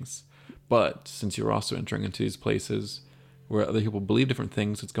these things. But since you're also entering into these places where other people believe different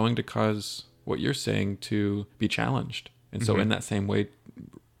things, it's going to cause what you're saying to be challenged. And so in that same way,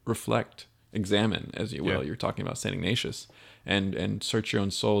 reflect, examine, as you will. Yeah. You're talking about St. Ignatius, and search your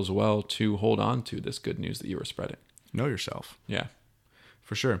own soul as well to hold on to this good news that you are spreading. Know yourself. Yeah.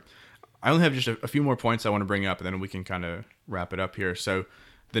 For sure. I only have just a few more points I want to bring up, and then we can kind of wrap it up here. So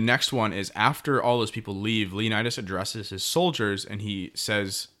the next one is, after all those people leave, Leonidas addresses his soldiers, and he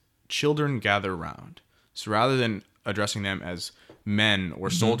says, "Children, gather round." So rather than addressing them as men or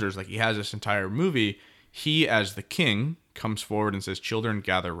soldiers like he has this entire movie, he, as the king, comes forward and says, "Children,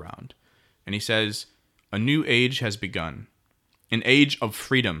 gather round." And he says, "A new age has begun, an age of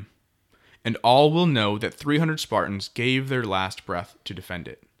freedom, and all will know that 300 Spartans gave their last breath to defend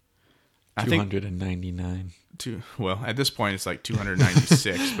it." I think 299. well, at this point it's like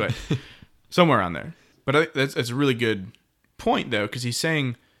 296, but somewhere around there. But I think that's a really good point, though, because he's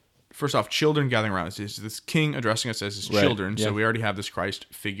saying, first off, children gathering around. It's this king addressing us as his children. Yeah. So we already have this Christ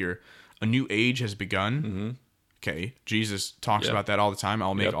figure. A new age has begun. Mm-hmm. Okay, Jesus talks Yep. about that all the time.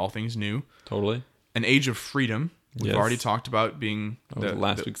 I'll make Yep. all things new. Totally. An age of freedom. We've Yes. already talked about being That was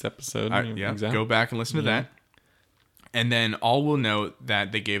last week's episode. yeah, Exactly. go back and listen to that. And then all will know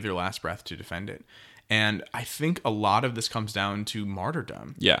that they gave their last breath to defend it. And I think a lot of this comes down to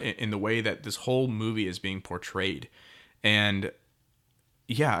martyrdom. Yeah. In the way that this whole movie is being portrayed. And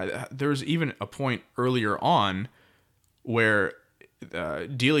yeah, there's even a point earlier on where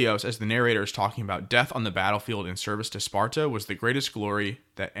Delios, as the narrator, is talking about death on the battlefield in service to Sparta was the greatest glory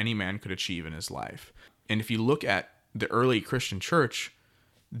that any man could achieve in his life. And if you look at the early Christian church,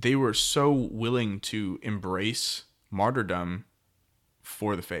 they were so willing to embrace martyrdom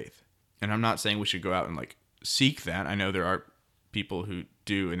for the faith. And I'm not saying we should go out and like seek that. I know there are people who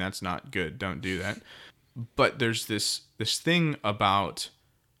do, and that's not good. Don't do that. But there's this thing about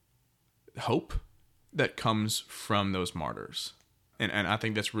hope that comes from those martyrs. And I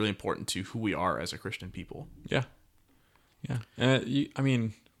think that's really important to who we are as a Christian people. Yeah. Yeah. I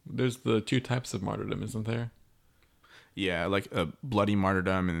mean, there's the two types of martyrdom, isn't there? Yeah, like a bloody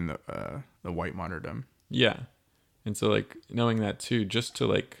martyrdom and then the white martyrdom. Yeah. And so, like, knowing that too, just to,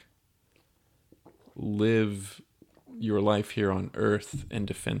 like, live your life here on earth in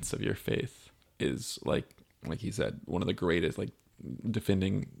defense of your faith is, like he said, one of the greatest, like,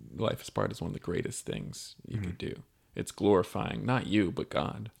 defending life as part is one of the greatest things you could do. It's glorifying, not you, but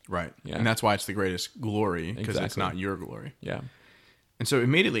God. Right. Yeah. And that's why it's the greatest glory, because it's Exactly. not your glory. Yeah. And so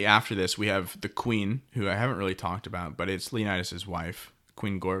immediately after this, we have the queen, who I haven't really talked about, but it's Leonidas' wife,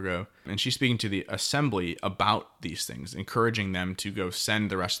 Queen Gorgo, and she's speaking to the assembly about these things, encouraging them to go send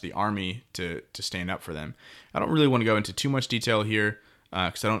the rest of the army to stand up for them. I don't really want to go into too much detail here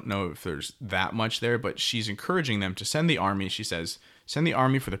because I don't know if there's that much there, but she's encouraging them to send the army. She says, send the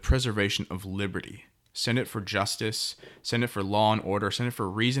army for the preservation of liberty. Send it for justice. Send it for law and order. Send it for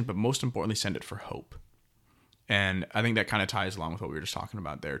reason, but most importantly, send it for hope. And I think that kind of ties along with what we were just talking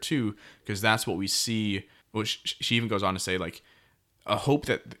about there too, because that's what we see. Which she even goes on to say, like, a hope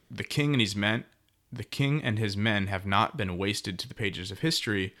that the king and his men have not been wasted to the pages of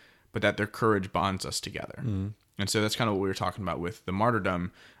history, but that their courage bonds us together. Mm-hmm. And so that's kind of what we were talking about with the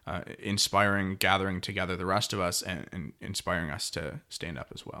martyrdom, gathering together the rest of us and inspiring us to stand up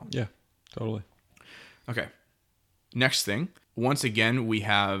as well. Yeah, totally. Okay. Next thing, once again, we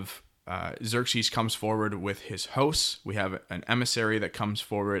have Xerxes comes forward with his hosts. We have an emissary that comes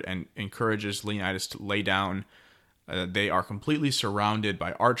forward and encourages Leonidas to lay down. They are completely surrounded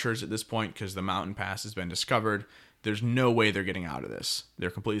by archers at this point because the mountain pass has been discovered. There's no way they're getting out of this.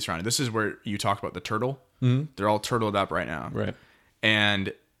 They're completely surrounded. This is where you talk about the turtle. Mm-hmm. They're all turtled up right now. Right.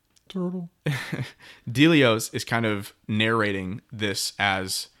 And turtle. Delios is kind of narrating this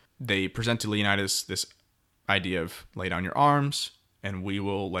as they present to Leonidas this idea of lay down your arms and we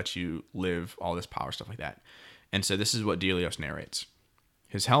will let you live, all this power, stuff like that. And so this is what Delios narrates.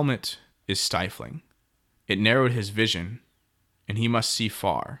 His helmet is stifling. It narrowed his vision, and he must see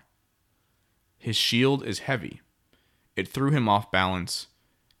far. His shield is heavy. It threw him off balance,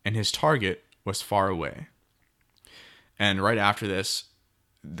 and his target was far away. And right after this,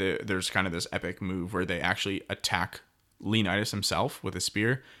 there's kind of this epic move where they actually attack Leonidas himself with a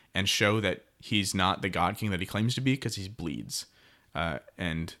spear and show that he's not the god king that he claims to be because he bleeds.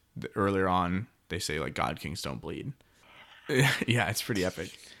 Earlier on, they say, like, god kings don't bleed. Yeah, it's pretty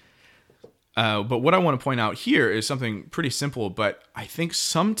epic. But what I want to point out here is something pretty simple, but I think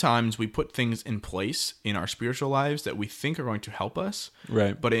sometimes we put things in place in our spiritual lives that we think are going to help us.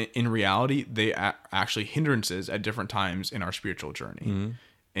 Right. But in reality, they are actually hindrances at different times in our spiritual journey. Mm-hmm.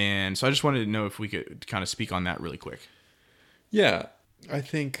 And so I just wanted to know if we could kind of speak on that really quick. Yeah, I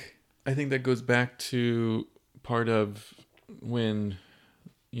think that goes back to part of when,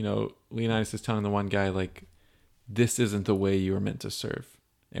 Leonidas is telling the one guy, like, this isn't the way you were meant to serve.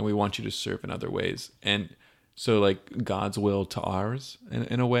 And we want you to serve in other ways. And so, like, God's will to ours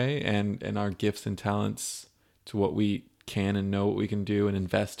in a way, and our gifts and talents to what we can and know what we can do and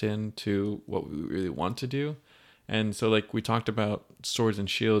invest in to what we really want to do. And so, like, we talked about swords and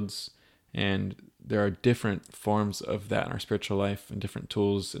shields, and there are different forms of that in our spiritual life and different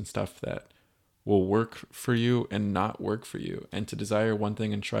tools and stuff that will work for you and not work for you. And to desire one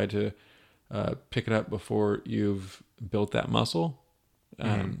thing and try to pick it up before you've built that muscle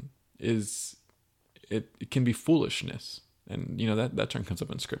it can be foolishness, and that term comes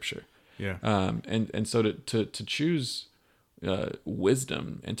up in scripture. Yeah. And so to choose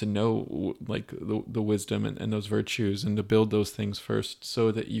wisdom and to know, like, the wisdom and those virtues, and to build those things first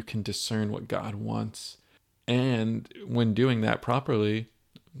so that you can discern what God wants, and when doing that properly,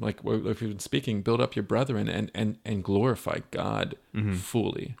 like if you've been speaking, build up your brethren and glorify God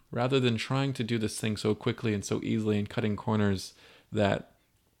fully, rather than trying to do this thing so quickly and so easily and cutting corners that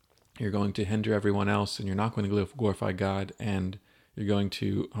you're going to hinder everyone else, and you're not going to glorify God, and you're going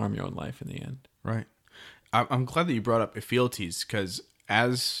to harm your own life in the end. Right. I'm glad that you brought up Ephialtes, because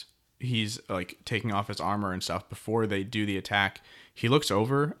as he's, like, taking off his armor and stuff before they do the attack, he looks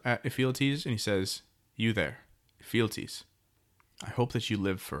over at Ephialtes and he says, "You there, Ephialtes, I hope that you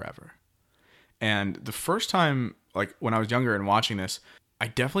live forever." And the first time, like, when I was younger and watching this, I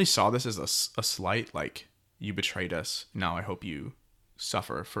definitely saw this as a slight, like, you betrayed us, now I hope you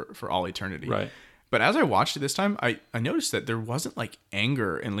suffer for all eternity. Right. But as I watched it this time, I noticed that there wasn't, like,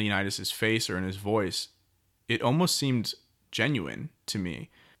 anger in Leonidas's face or in his voice. It almost seemed genuine to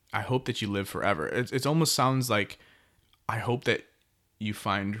me. I hope that you live forever. It almost sounds like, I hope that you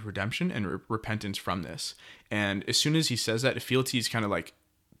find redemption and repentance from this. And as soon as he says that, Ephialtes kind of, like,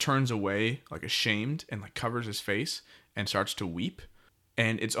 turns away, like, ashamed, and, like, covers his face and starts to weep.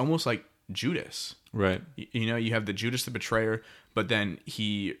 And it's almost like Judas. Right. You have the Judas the betrayer, but then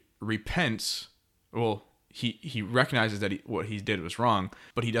he repents. Well, he recognizes that what he did was wrong,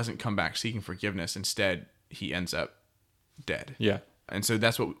 but he doesn't come back seeking forgiveness. Instead, he ends up dead. Yeah. And so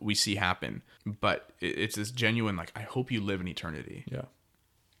that's what we see happen. But it's this genuine, like, I hope you live in eternity. Yeah.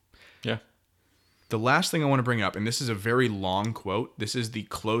 Yeah. The last thing I want to bring up, and this is a very long quote. This is the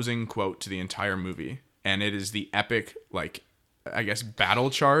closing quote to the entire movie. And it is the epic, like, I guess, battle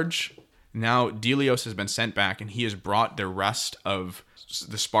charge. Now, Delios has been sent back, and he has brought the rest of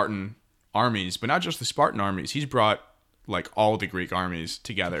the Spartan armies, but not just the Spartan armies. He's brought like all the Greek armies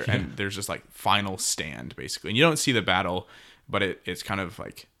together, and there's just like final stand basically. And you don't see the battle, but it's kind of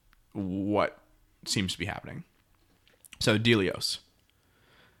like what seems to be happening. So Delios,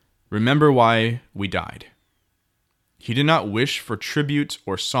 remember why we died. He did not wish for tribute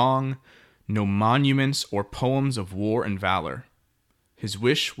or song, no monuments or poems of war and valor. His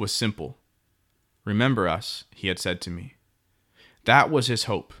wish was simple. Remember us, he had said to me. That was his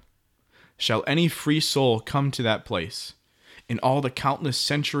hope. Shall any free soul come to that place, in all the countless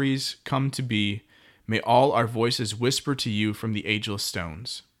centuries come to be, may all our voices whisper to you from the ageless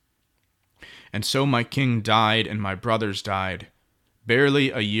stones. And so my king died and my brothers died,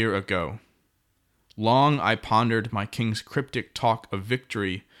 barely a year ago. Long I pondered my king's cryptic talk of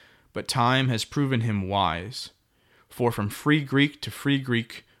victory, but time has proven him wise. For from free Greek to free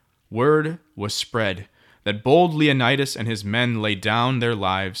Greek, word was spread that bold Leonidas and his men laid down their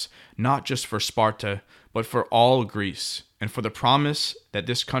lives, not just for Sparta, but for all Greece, and for the promise that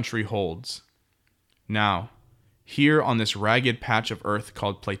this country holds. Now, here on this ragged patch of earth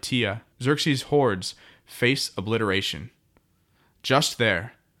called Plataea, Xerxes' hordes face obliteration. Just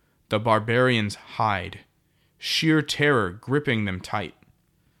there, the barbarians hide, sheer terror gripping them tight.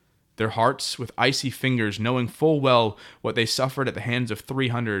 Their hearts with icy fingers knowing full well what they suffered at the hands of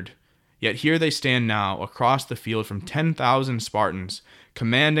 300, yet here they stand now across the field from 10,000 Spartans,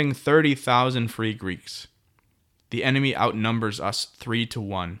 commanding 30,000 free Greeks. The enemy outnumbers us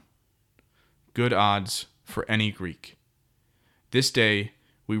 3-1. Good odds for any Greek. This day,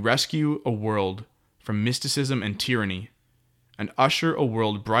 we rescue a world from mysticism and tyranny, and usher a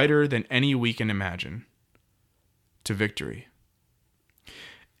world brighter than any we can imagine, to victory.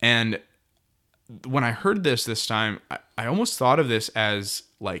 And when I heard this time, I almost thought of this as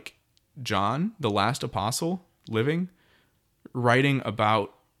like John, the last apostle, living, writing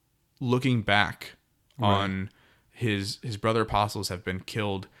about looking back on his brother apostles have been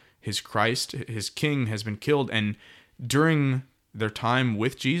killed, his Christ, his king has been killed, and during their time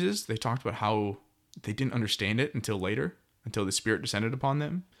with Jesus, they talked about how they didn't understand it until later, until the Spirit descended upon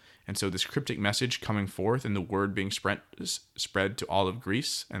them. And so this cryptic message coming forth and the word being spread to all of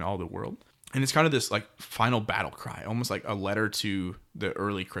Greece and all the world. And it's kind of this like final battle cry, almost like a letter to the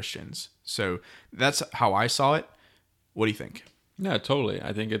early Christians. So that's how I saw it. What do you think? Yeah, totally.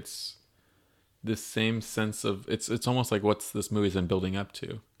 I think it's this same sense of it's almost like what's this movie's been building up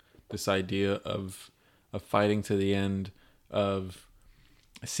to. This idea of fighting to the end, of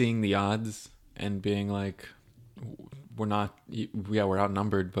seeing the odds and being like, we're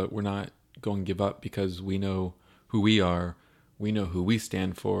outnumbered, but we're not going to give up because we know who we are. We know who we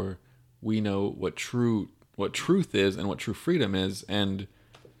stand for. We know what truth is and what true freedom is. And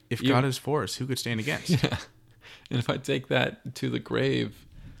if God is for us, who could stand against? Yeah. And if I take that to the grave,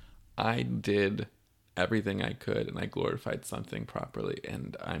 I did everything I could and I glorified something properly,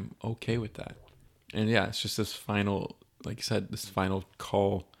 and I'm okay with that. And yeah, it's just this final, like you said, this final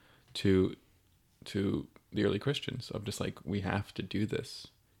call to the early Christians of just like, we have to do this,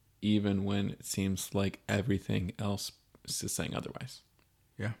 even when it seems like everything else is saying otherwise.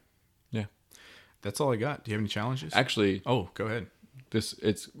 Yeah. Yeah. That's all I got. Do you have any challenges? Actually, oh, go ahead.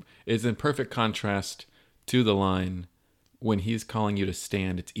 It's in perfect contrast to the line, when he's calling you to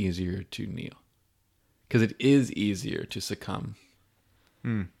stand, it's easier to kneel. Because it is easier to succumb.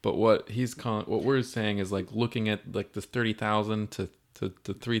 But what we're saying is like looking at like this 30,000 to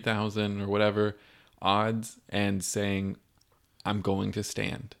 3,000 or whatever odds and saying, I'm going to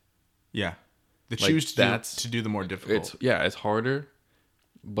stand. Yeah. The Like, choose to do the more difficult. It's harder,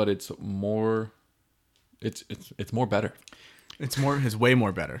 but it's more better. It's way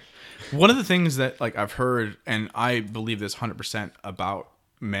more better. One of the things that like I've heard, and I believe this 100% about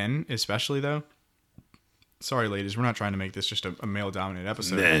men, especially though. Sorry, ladies, we're not trying to make this just a male-dominated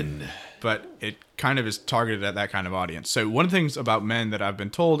episode. Men. But it kind of is targeted at that kind of audience. So one of the things about men that I've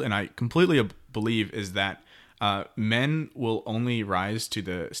been told, and I completely believe, is that men will only rise to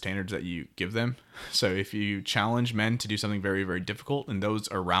the standards that you give them. So if you challenge men to do something very, very difficult, and those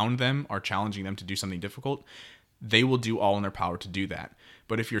around them are challenging them to do something difficult, they will do all in their power to do that.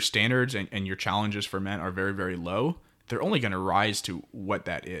 But if your standards and your challenges for men are very, very low, they're only going to rise to what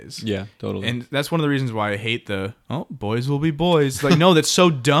that is. Yeah, totally. And that's one of the reasons why I hate boys will be boys. Like, no, that's so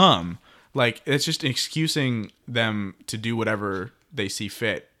dumb. Like, it's just excusing them to do whatever they see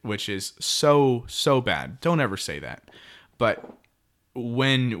fit, which is so, so bad. Don't ever say that. But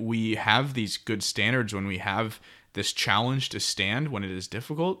when we have these good standards, when we have this challenge to stand when it is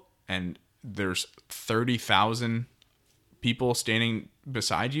difficult, and there's 30,000 people standing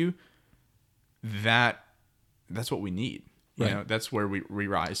beside you, that's what we need. You know, that's where we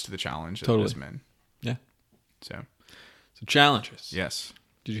rise to the challenge as men. Yeah. So, So challenges. Yes.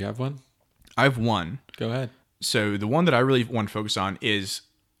 Did you have one? I've one. Go ahead. So the one that I really want to focus on is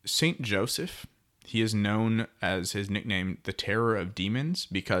Saint Joseph. He is known as his nickname, the Terror of Demons,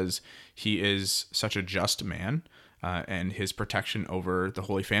 because he is such a just man and his protection over the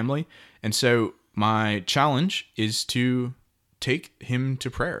Holy Family. And so my challenge is to take him to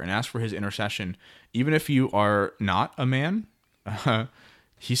prayer and ask for his intercession. Even if you are not a man,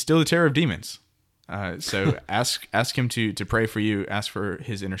 he's still the terror of demons. So ask him to pray for you, ask for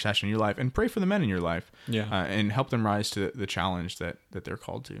his intercession in your life, and pray for the men in your life. And help them rise to the challenge that they're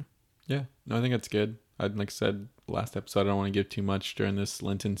called to. Yeah, no, I think that's good. Like I said last episode, I don't want to give too much during this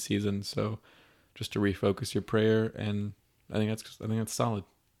Lenten season, so just to refocus your prayer, and I think that's solid.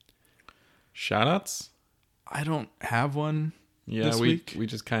 Shoutouts? I don't have one. Yeah, this week. we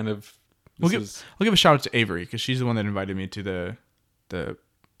just kind of. I'll give a shout out to Avery because she's the one that invited me to the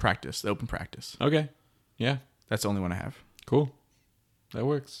practice, the open practice. Okay, yeah, that's the only one I have. Cool, that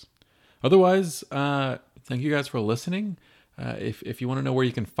works. Otherwise, thank you guys for listening. If you want to know where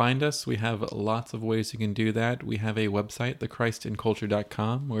you can find us, we have lots of ways you can do that. We have a website,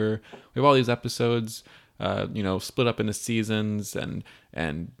 thechristinculture.com, where we have all these episodes, split up into seasons and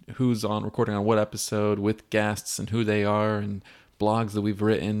who's on recording on what episode with guests and who they are and blogs that we've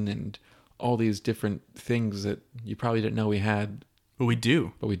written and all these different things that you probably didn't know we had. But we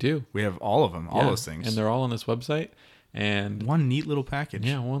do. We have all of them, all those things. And they're all on this website. And one neat little package.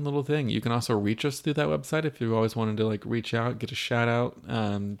 Yeah, one little thing. You can also reach us through that website if you always wanted to reach out, get a shout out,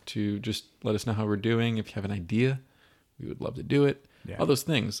 to just let us know how we're doing. If you have an idea, we would love to do it. Yeah. All those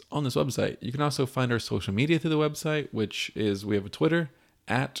things on this website. You can also find our social media through the website, which is we have a Twitter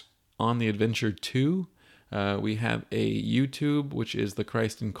 @OnTheAdventure2. We have a YouTube, which is The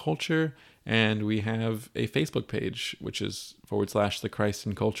Christ in Culture, and we have a Facebook page, which is / The Christ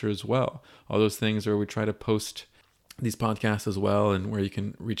in Culture as well. All those things where we try to post these podcasts as well, and where you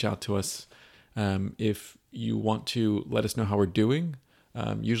can reach out to us if you want to let us know how we're doing.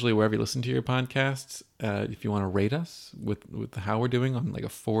 Usually wherever you listen to your podcasts, if you want to rate us with how we're doing on a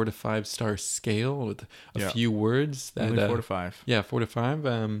 4 to 5 star scale with a few words. Only 4 to 5. Yeah, 4 to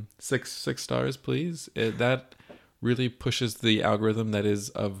 5. 6 stars, please. That really pushes the algorithm that is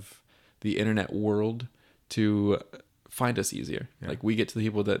of the internet world to find us easier. Yeah. We get to the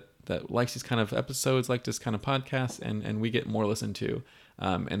people that likes these kind of episodes, like this kind of podcast, and we get more listened to.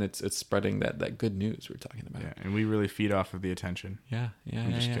 And it's spreading that good news we're talking about. Yeah, and we really feed off of the attention.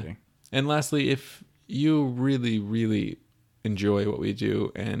 I'm just kidding. And lastly, if you really, really enjoy what we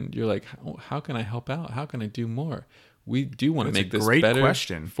do and you're like, how can I help out? How can I do more? We do want to make this better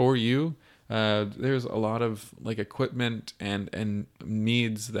for you. There's a lot of equipment and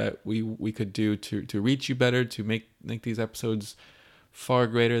needs that we could do to reach you better, to make these episodes far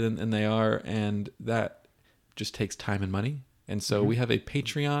greater than they are, and that just takes time and money. And so we have a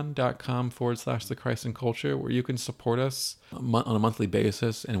patreon.com / The Christ in Culture where you can support us on a monthly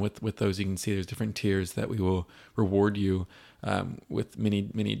basis. And with those, you can see there's different tiers that we will reward you with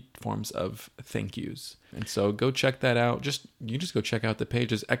many forms of thank yous. And so go check that out. You just go check out the page.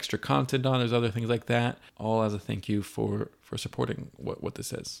 There's extra content on. There's other things like that, all as a thank you for supporting what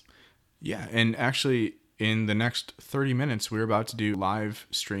this is. Yeah, and actually, in the next 30 minutes, we're about to do live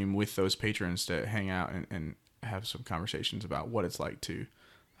stream with those patrons to hang out and have some conversations about what it's like to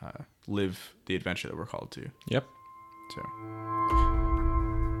live the adventure that we're called to. Yep. So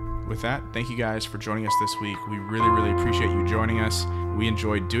with that, thank you guys for joining us this week. We really, really appreciate you joining us. We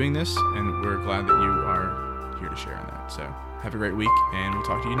enjoyed doing this, and we're glad that you are here to share in that. So have a great week, and we'll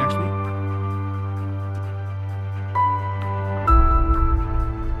talk to you next week.